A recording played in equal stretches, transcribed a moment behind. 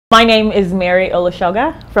My name is Mary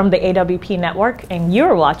Olushoga from the AWP Network, and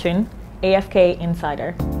you're watching AFK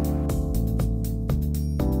Insider.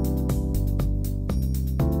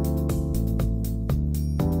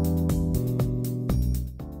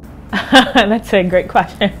 That's a great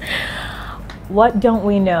question. What don't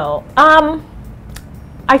we know?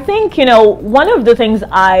 I think, one of the things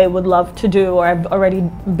I would love to do, or I've already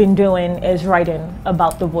been doing, is writing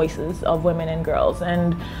about the voices of women and girls.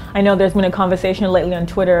 And I know there's been a conversation lately on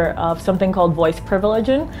Twitter of something called voice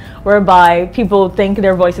privileging, whereby people think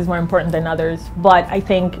their voice is more important than others. But I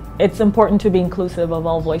think it's important to be inclusive of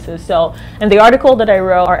all voices. So in the article that I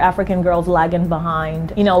wrote, Are African Girls Lagging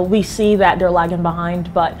Behind? We see that they're lagging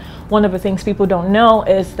behind, but one of the things people don't know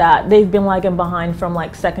is that they've been lagging behind from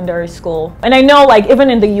like secondary school. And I know, like, even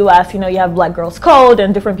in the US, you have Black Girls Code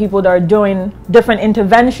and different people that are doing different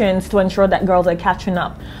interventions to ensure that girls are catching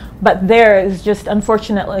up. But there is just,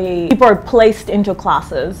 unfortunately, people are placed into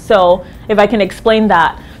classes. So if I can explain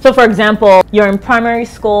that. So for example, you're in primary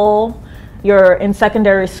school, you're in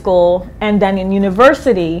secondary school, and then in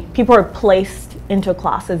university, people are placed into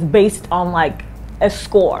classes based on like a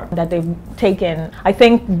score that they've taken. I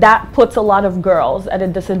think that puts a lot of girls at a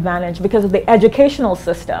disadvantage because of the educational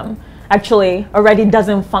system actually already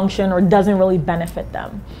doesn't function or doesn't really benefit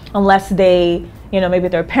them unless they, maybe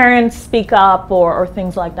their parents speak up or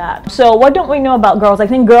things like that. So what don't we know about girls? I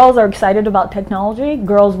think girls are excited about technology.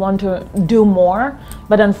 Girls want to do more,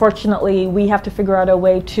 but unfortunately we have to figure out a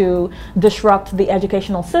way to disrupt the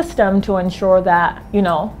educational system to ensure that,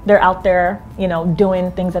 they're out there,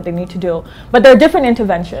 doing things that they need to do. But there are different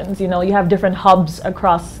interventions. You have different hubs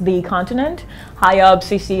across the continent, HIUB,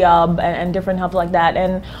 CCUB, and different hubs like that.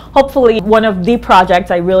 And hopefully one of the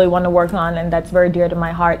projects I really want to work on, and that's very dear to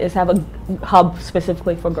my heart, is have a hub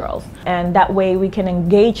specifically for girls. And that way we can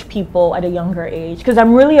engage people at a younger age. Because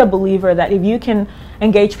I'm really a believer that if you can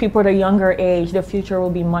engage people at a younger age, the future will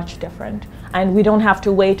be much different. And we don't have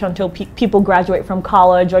to wait until people graduate from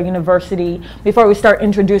college or university before we start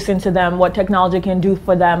introducing to them what technology can do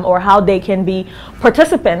for them or how they can be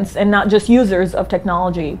participants and not just users of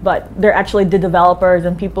technology, but they're actually the developers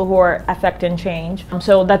and people who are affecting change.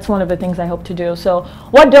 So that's one of the things I hope to do. So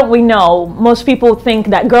what don't we know? Most people think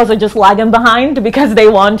that girls are just lagging behind because they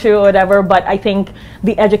want to or whatever, but I think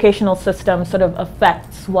the educational system sort of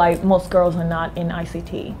affects why most girls are not in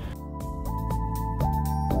ICT.